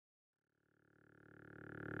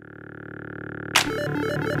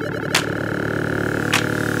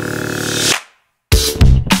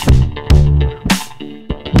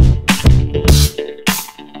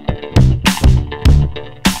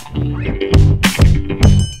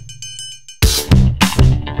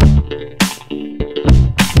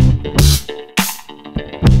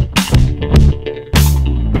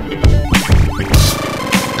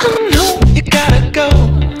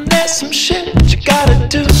Some shit you gotta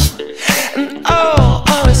do, and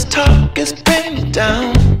all this talk is bringing you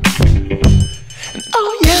down. And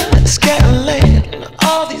oh yeah, it's getting late, and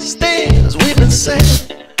all these things we've been saying,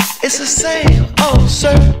 it's the same old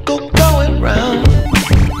circle going round.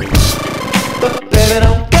 But baby,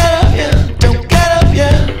 don't get up yet, don't get up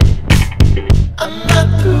yet, I'm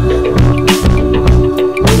not through.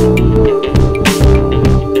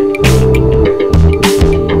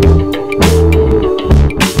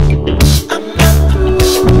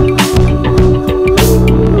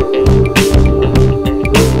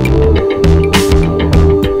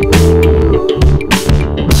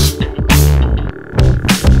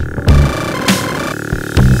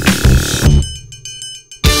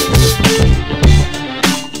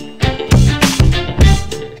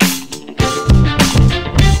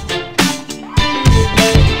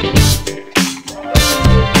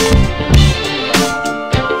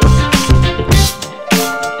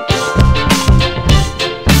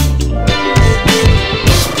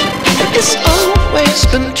 It's always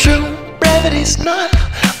been true, brevity's not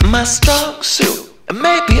my strong suit, and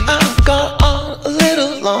maybe I've gone on a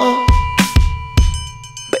little long.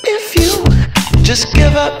 But if you just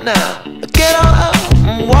give up now, get on up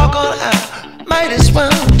and walk on out, might as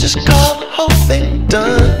well just call the whole thing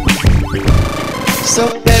done. So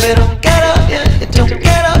baby, don't